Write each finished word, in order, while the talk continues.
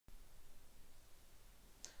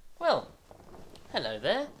Hello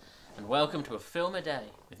there, and welcome to A Film a Day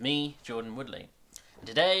with me, Jordan Woodley. And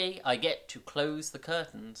today I get to close the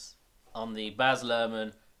curtains on the Baz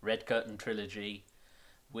Luhrmann Red Curtain Trilogy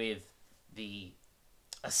with the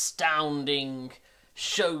astounding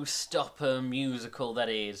showstopper musical that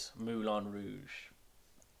is Moulin Rouge.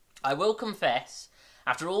 I will confess,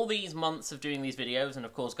 after all these months of doing these videos and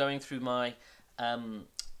of course going through my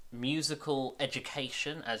musical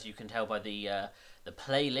education, as you can tell by the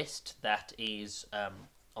playlist that is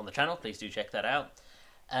on the channel, please do check that out.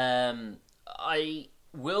 I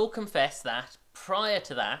will confess that prior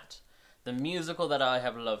to that, the musical that I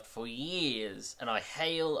have loved for years and I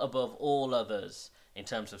hail above all others in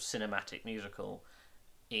terms of cinematic musical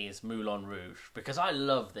is Moulin Rouge, because I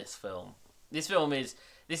love this film. This film is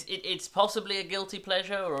it's possibly a guilty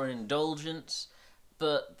pleasure or an indulgence,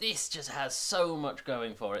 but this just has so much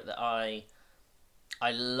going for it that I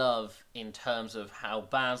love in terms of how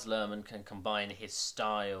Baz Luhrmann can combine his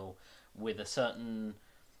style with a certain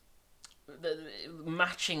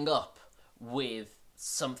matching up with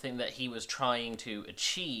something that he was trying to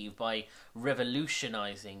achieve by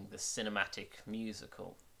revolutionizing the cinematic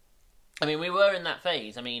musical. I mean, we were in that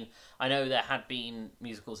phase. I mean, I know there had been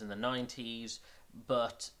musicals in the 90s,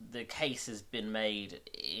 but the case has been made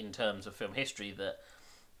in terms of film history that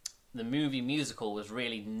the movie musical was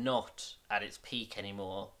really not at its peak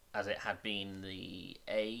anymore as it had been in the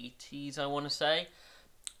 80s, I want to say.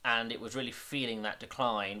 And it was really feeling that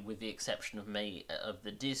decline with the exception of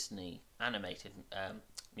the Disney animated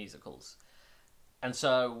musicals. And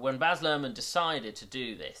so when Baz Luhrmann decided to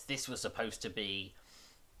do this, this was supposed to be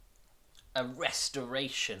a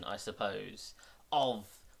restoration, I suppose, of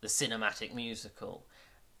the cinematic musical.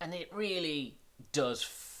 And it really does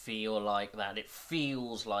feel like that. It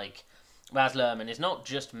feels like Baz Luhrmann is not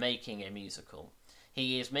just making a musical.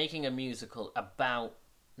 He is making a musical about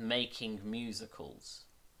making musicals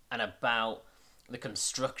and about the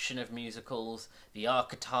construction of musicals, the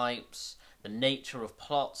archetypes, the nature of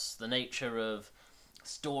plots, the nature of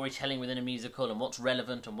storytelling within a musical and what's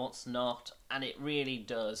relevant and what's not. And it really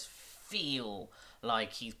does feel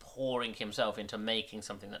like he's pouring himself into making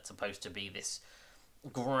something that's supposed to be this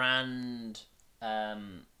grand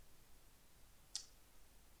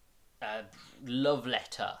love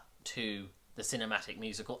letter to the cinematic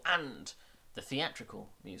musical and the theatrical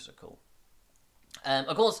musical.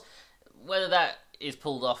 Of course, whether that is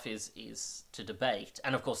pulled off is to debate.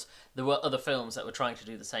 And of course, there were other films that were trying to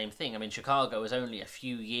do the same thing. I mean, Chicago was only a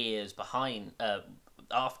few years behind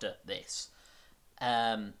after this.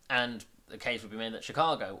 And the case would be made that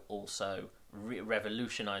Chicago also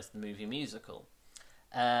revolutionized the movie musical.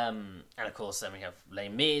 And of course, then we have Les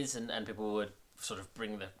Mis, and people would sort of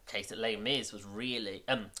bring the case that Les Mis was really,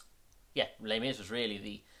 Les Mis was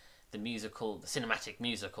really the musical, the cinematic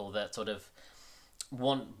musical that sort of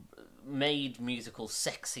made musicals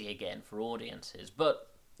sexy again for audiences. But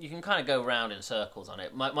you can kind of go round in circles on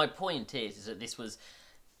it. My point is that this was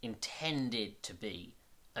intended to be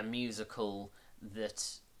a musical that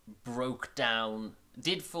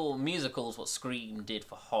did for musicals what Scream did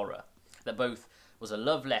for horror. That both was a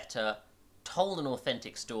love letter, told an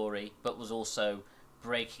authentic story, but was also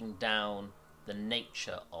breaking down the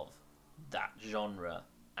nature of that genre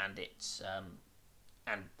and its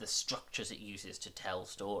and the structures it uses to tell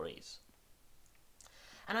stories.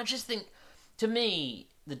 And I just think, to me,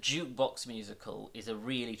 the jukebox musical is a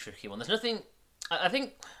really tricky one. There's nothing,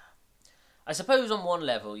 I suppose on one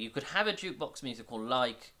level you could have a jukebox musical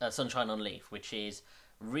like Sunshine on Leaf, which is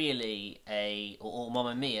really or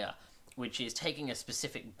Mamma Mia, which is taking a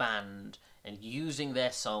specific band and using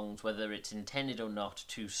their songs, whether it's intended or not,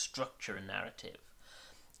 to structure a narrative.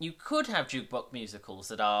 You could have jukebox musicals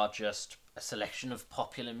that are just a selection of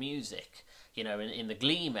popular music, you know, in the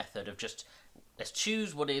Glee method of just, let's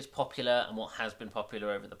choose what is popular and what has been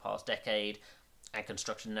popular over the past decade and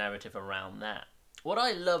construct a narrative around that. What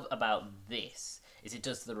I love about this is it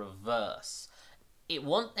does the reverse. It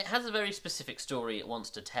has a very specific story it wants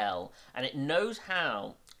to tell, and it knows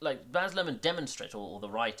how, like Baz Luhrmann demonstrates, or the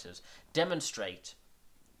writers demonstrate,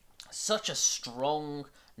 such a strong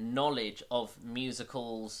knowledge of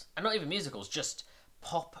musicals, and not even musicals, just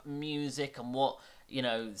pop music and what, you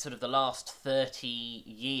know, sort of the last 30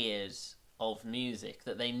 years of music,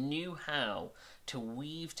 that they knew how to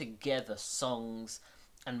weave together songs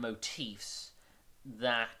and motifs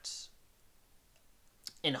that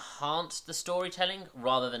enhanced the storytelling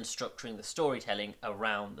rather than structuring the storytelling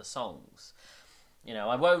around the songs. You know,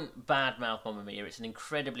 I won't badmouth Mamma Mia. It's an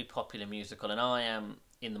incredibly popular musical, and I am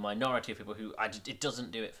in the minority of people who it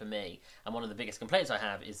doesn't do it for me. And one of the biggest complaints I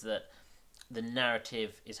have is that the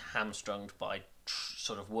narrative is hamstrung by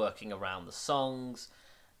sort of working around the songs.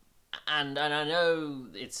 And I know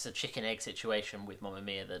it's a chicken egg situation with Mamma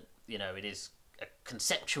Mia, that it is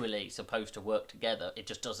conceptually supposed to work together. It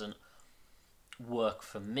just doesn't work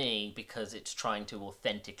for me because it's trying to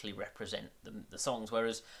authentically represent the songs.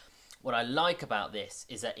 Whereas what I like about this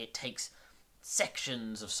is that it takes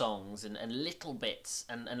sections of songs and little bits,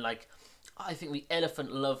 and like, I think the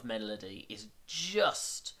Elephant Love melody is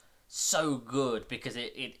just so good because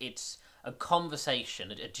it's a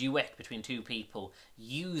conversation, a duet between two people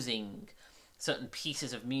using certain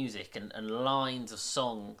pieces of music and lines of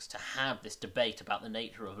songs to have this debate about the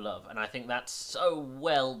nature of love. And I think that's so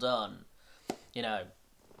well done,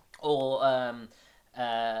 or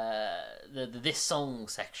the This Song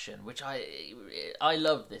section, which I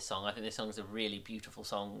love this song. I think this song is a really beautiful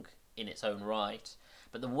song in its own right,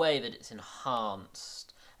 but the way that it's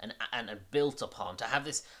enhanced and built upon to have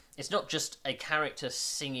this, it's not just a character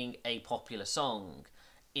singing a popular song,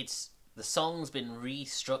 it's the song's been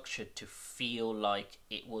restructured to feel like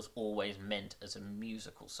it was always meant as a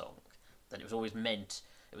musical song, that it was always meant,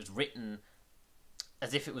 it was written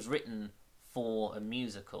as if it was written for a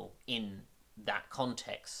musical in that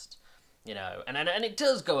context, and it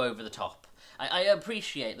does go over the top. I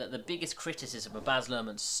appreciate that the biggest criticism of Baz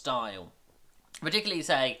Luhrmann's style, particularly,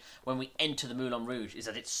 say, when we enter the Moulin Rouge, is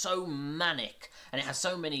that it's so manic and it has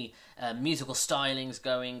so many musical stylings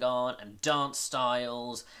going on and dance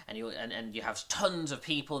styles, and you have tons of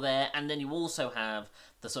people there, and then you also have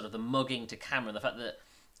the sort of the mugging to camera, the fact that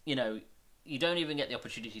you don't even get the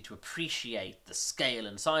opportunity to appreciate the scale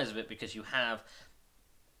and size of it because you have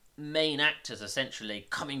main actors essentially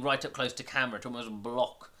coming right up close to camera to almost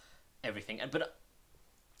block everything. But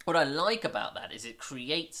what I like about that is it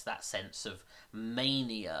creates that sense of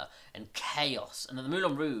mania and chaos. And in the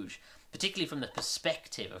Moulin Rouge, particularly from the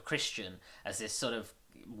perspective of Christian as this sort of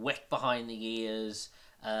wet behind the ears,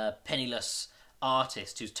 penniless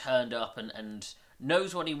artist who's turned up and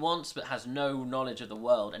knows what he wants but has no knowledge of the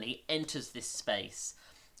world, and he enters this space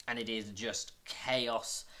and it is just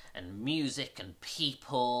chaos and music and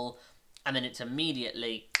people, and then it's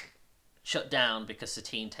immediately shut down because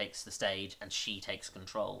Satine takes the stage and she takes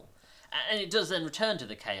control. And it does then return to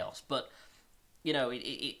the chaos, but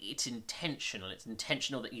it's intentional. It's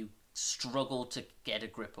intentional that you struggle to get a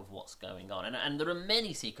grip of what's going on. And there are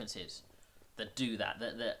many sequences that do that.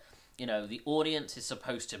 That the audience is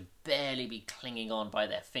supposed to barely be clinging on by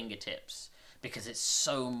their fingertips because it's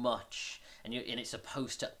so much, and it's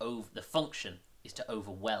supposed to the function is to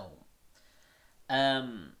overwhelm.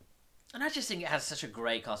 And I just think it has such a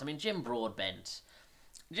great cast. I mean, Jim Broadbent,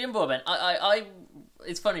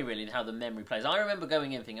 it's funny really how the memory plays. I remember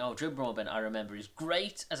going in thinking, Jim Broadbent, I remember, is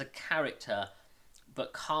great as a character,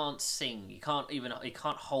 but can't sing. He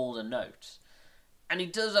can't hold a note. And he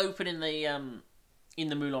does open in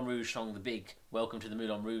the Moulin Rouge song, the big Welcome to the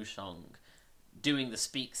Moulin Rouge song, doing the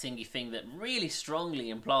speak-singy thing that really strongly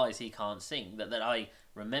implies he can't sing, that I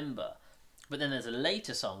remember. But then there's a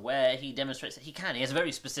later song where he demonstrates that he can. He has a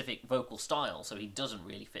very specific vocal style, so he doesn't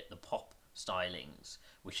really fit the pop stylings,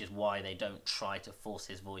 which is why they don't try to force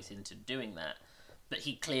his voice into doing that. But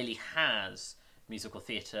he clearly has musical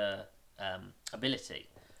theatre ability.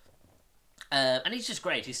 And he's just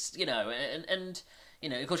great. He's,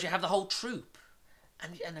 of course you have the whole troupe.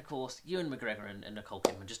 And of course, Ewan McGregor and Nicole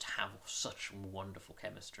Kidman just have such wonderful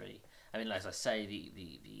chemistry. I mean, as I say,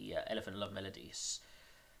 the Elephant Love melody is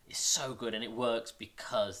so good, and it works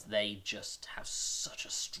because they just have such a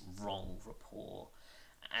strong rapport,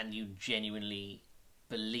 and you genuinely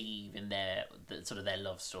believe in their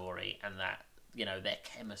love story, and that their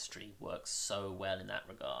chemistry works so well in that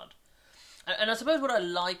regard. And I suppose what I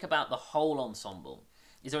like about the whole ensemble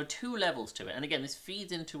is there are two levels to it, and again, this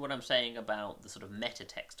feeds into what I'm saying about the sort of meta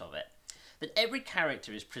text of it, that every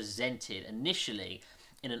character is presented initially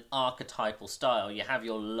in an archetypal style. You have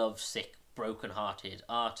your lovesick, broken-hearted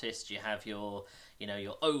artist, you have your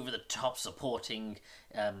over-the-top supporting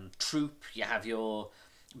troupe, you have your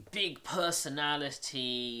big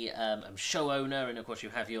personality show owner, and of course you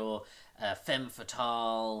have your femme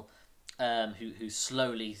fatale who's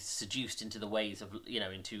slowly seduced into the ways of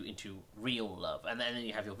into real love, and then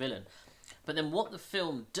you have your villain. But then what the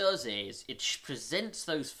film does is it presents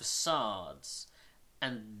those facades,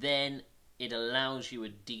 and then it allows you a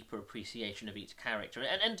deeper appreciation of each character,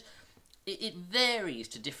 and it varies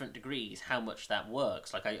to different degrees how much that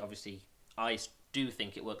works. Like, I do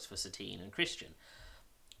think it works for Satine and Christian.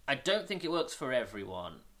 I don't think it works for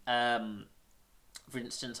everyone. For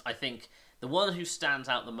instance, I think the one who stands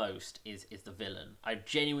out the most is the villain. I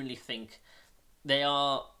genuinely think they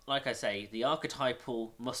are, like I say, the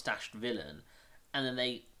archetypal mustached villain, and then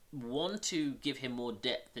they want to give him more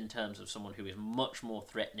depth in terms of someone who is much more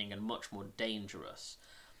threatening and much more dangerous,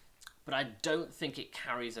 but I don't think it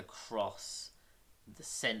carries across the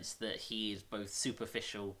sense that he is both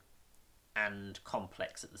superficial and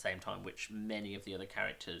complex at the same time, which many of the other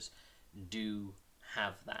characters do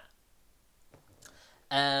have that.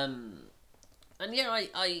 And yeah,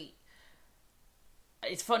 I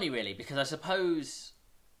it's funny really, because I suppose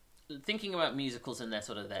thinking about musicals and their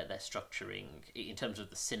sort of their structuring in terms of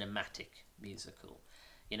the cinematic musical,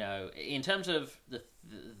 you know, in terms of the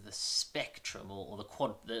spectrum or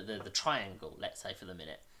the triangle, let's say for the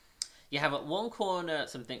minute, you have at one corner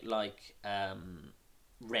something like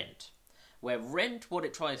Rent, where Rent, what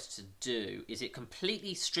it tries to do is it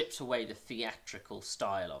completely strips away the theatrical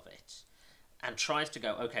style of it and tries to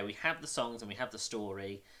go, okay, we have the songs and we have the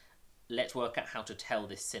story, let's work out how to tell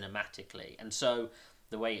this cinematically. And so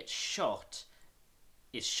the way it's shot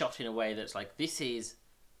is shot in a way that's like, this is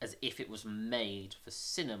as if it was made for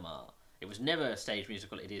cinema. It was never a stage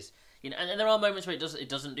musical. It is, you know, and there are moments where it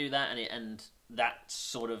doesn't do that, and that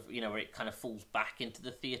sort of, you know, where it kind of falls back into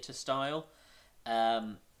the theatre style.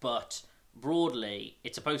 But broadly,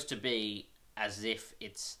 it's supposed to be as if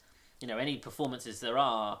it's, you know, any performances there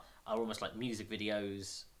are almost like music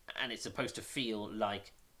videos, and it's supposed to feel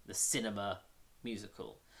like the cinema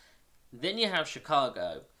musical. Then you have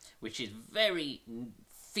Chicago, which is very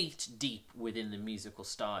feet deep within the musical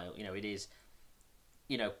style. You know, it is,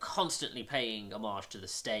 you know, constantly paying homage to the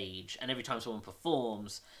stage, and every time someone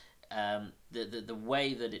performs, the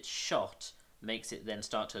way that it's shot makes it then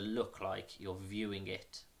start to look like you're viewing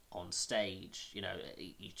it on stage, you know,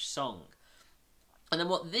 each song. And then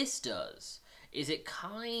what this does is it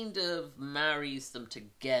kind of marries them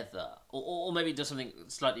together, or maybe does something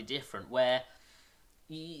slightly different, where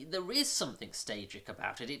there is something stagic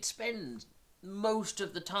about it. It spends most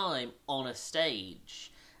of the time on a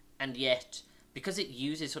stage, and yet, because it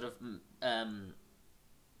uses sort of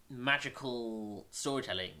magical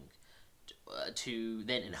storytelling to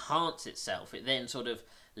then enhance itself, it then sort of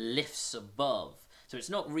lifts above. So it's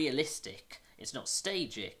not realistic, it's not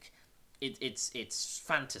stagic, it's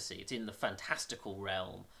fantasy. It's in the fantastical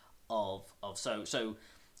realm of so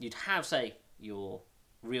you'd have, say, your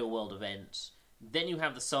real world events, then you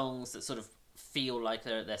have the songs that sort of feel like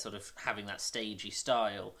they're sort of having that stagey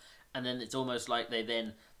style, and then it's almost like they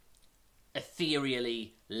then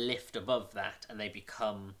ethereally lift above that, and they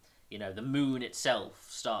become, you know, the moon itself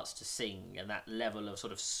starts to sing, and that level of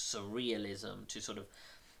sort of surrealism to sort of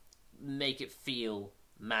make it feel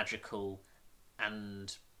magical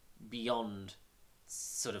and beyond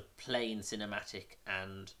sort of plain cinematic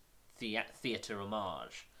and theatre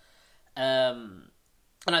homage.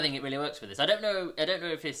 And I think it really works for this. I don't know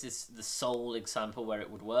if this is the sole example where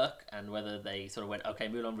it would work, and whether they sort of went, okay,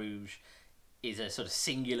 Moulin Rouge is a sort of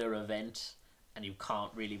singular event and you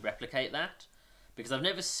can't really replicate that, because I've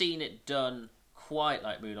never seen it done quite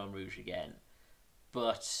like Moulin Rouge again.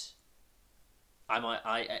 But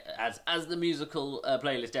as the musical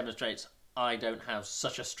playlist demonstrates, I don't have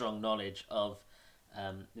such a strong knowledge of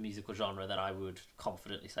the musical genre that I would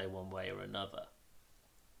confidently say one way or another.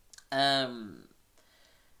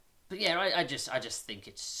 But yeah, I just think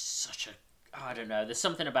it's such a, I don't know, there's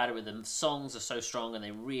something about it with them. The songs are so strong and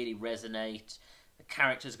they really resonate. The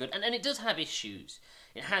characters are good. And it does have issues.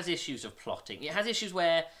 It has issues of plotting. It has issues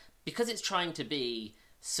where, because it's trying to be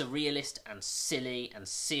surrealist and silly and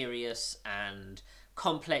serious and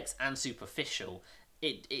complex and superficial,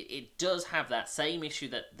 it does have that same issue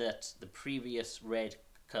that the previous Red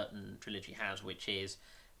Curtain trilogy has, which is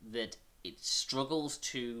that it struggles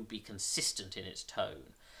to be consistent in its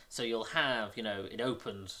tone. So you'll have, you know, it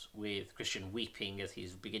opens with Christian weeping as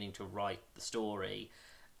he's beginning to write the story,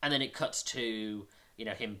 and then it cuts to, you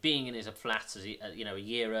know, him being in his flats as you know, a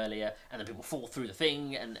year earlier, and then people fall through the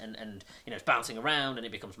thing, and you know, it's bouncing around, and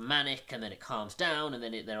it becomes manic, and then it calms down, and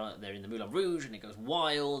then they're in the Moulin Rouge, and it goes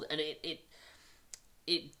wild, and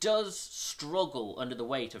it does struggle under the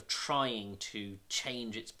weight of trying to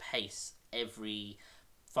change its pace every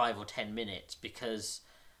 5 or 10 minutes, because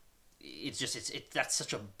that's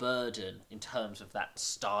such a burden in terms of that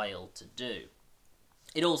style to do.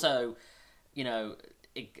 It also, you know,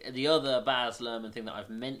 the other Baz Luhrmann thing that I've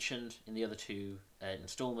mentioned in the other two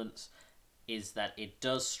installments is that it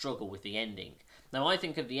does struggle with the ending. Now, I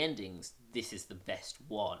think of the endings, this is the best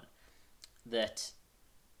one. That,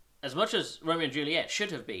 as much as Romeo and Juliet should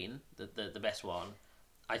have been the best one,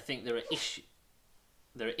 I think there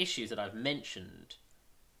are issues that I've mentioned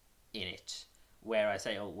in it where I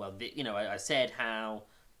say, oh, well, you know, I said how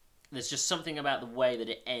there's just something about the way that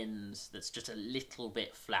it ends that's just a little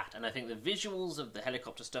bit flat. And I think the visuals of the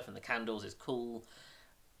helicopter stuff and the candles is cool,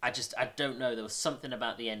 I don't know. There was something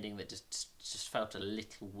about the ending that just felt a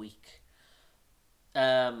little weak.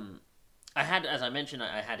 I had, as I mentioned,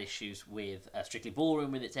 I had issues with Strictly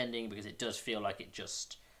Ballroom with its ending because it does feel like it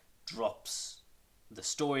just drops the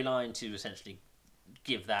storyline to essentially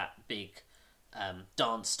give that big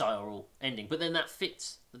dance style ending. But then that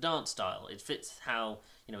fits the dance style. It fits how,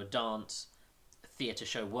 you know, a dance theatre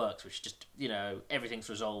show works, which just, you know, everything's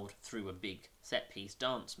resolved through a big set piece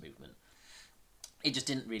dance movement. It just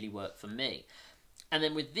didn't really work for me. And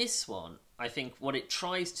then with this one, I think what it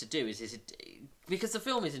tries to do is because the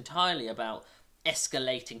film is entirely about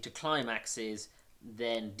escalating to climaxes,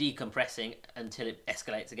 then decompressing until it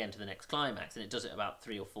escalates again to the next climax, and it does it about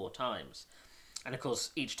 3 or 4 times. And of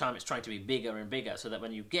course, each time it's trying to be bigger and bigger, so that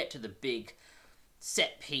when you get to the big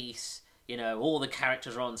set piece, you know, all the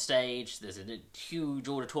characters are on stage, there's a huge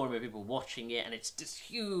auditorium of people watching it, and it's this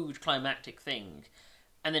huge climactic thing.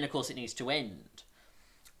 And then, of course, it needs to end.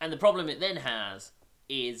 And the problem it then has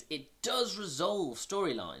is it does resolve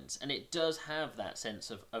storylines, and it does have that sense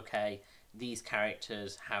of, okay, these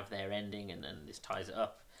characters have their ending, and this ties it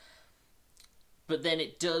up. But then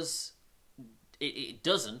it doesn't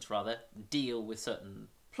deal with certain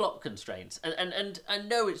plot constraints. And I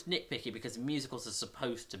know it's nitpicky because musicals are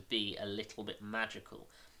supposed to be a little bit magical,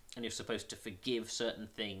 and you're supposed to forgive certain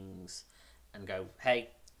things and go, hey,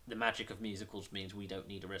 the magic of musicals means we don't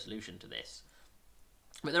need a resolution to this.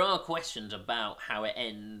 But there are questions about how it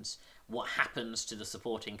ends, what happens to the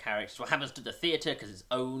supporting characters, what happens to the theatre because it's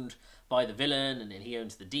owned by the villain, and then he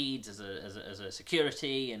owns the deeds as a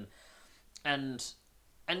security, and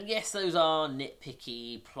yes, those are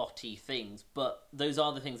nitpicky, plotty things, but those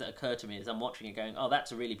are the things that occur to me as I'm watching it, going, oh,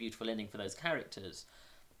 that's a really beautiful ending for those characters,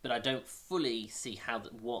 but I don't fully see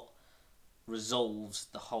what resolves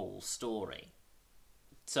the whole story.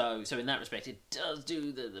 So in that respect, it does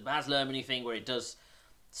do the Baz Luhrmann thing where it does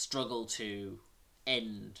struggle to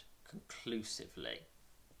end conclusively.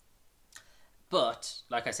 But,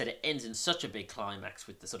 like I said, it ends in such a big climax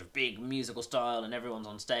with the sort of big musical style and everyone's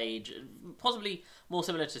on stage, possibly more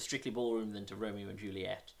similar to Strictly Ballroom than to Romeo and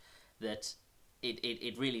Juliet, that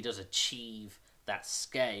it really does achieve that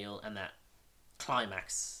scale and that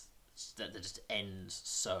climax that just ends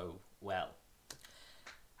so well.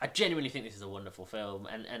 I genuinely think this is a wonderful film,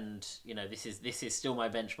 and you know, this is still my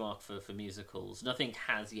benchmark for musicals. Nothing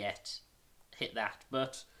has yet hit that,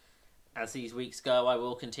 but as these weeks go, I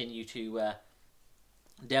will continue to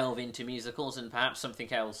delve into musicals, and perhaps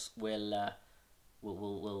something else will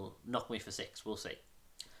knock me for 6. We'll see.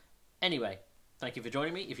 Anyway, thank you for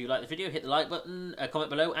joining me. If you like the video, hit the like button, comment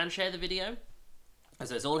below, and share the video, as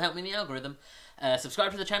those all help me in the algorithm.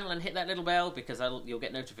 Subscribe to the channel and hit that little bell, because you'll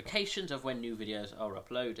get notifications of when new videos are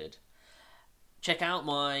uploaded. Check out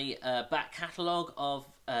my back catalogue of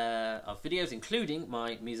videos, including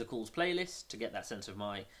my musicals playlist, to get that sense of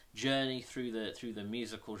my journey through the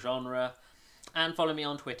musical genre. And follow me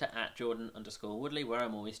on Twitter at Jordan_Woodley, where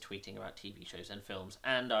I'm always tweeting about TV shows and films,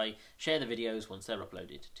 and I share the videos once they're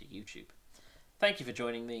uploaded to YouTube. Thank you for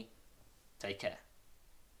joining me. Take care.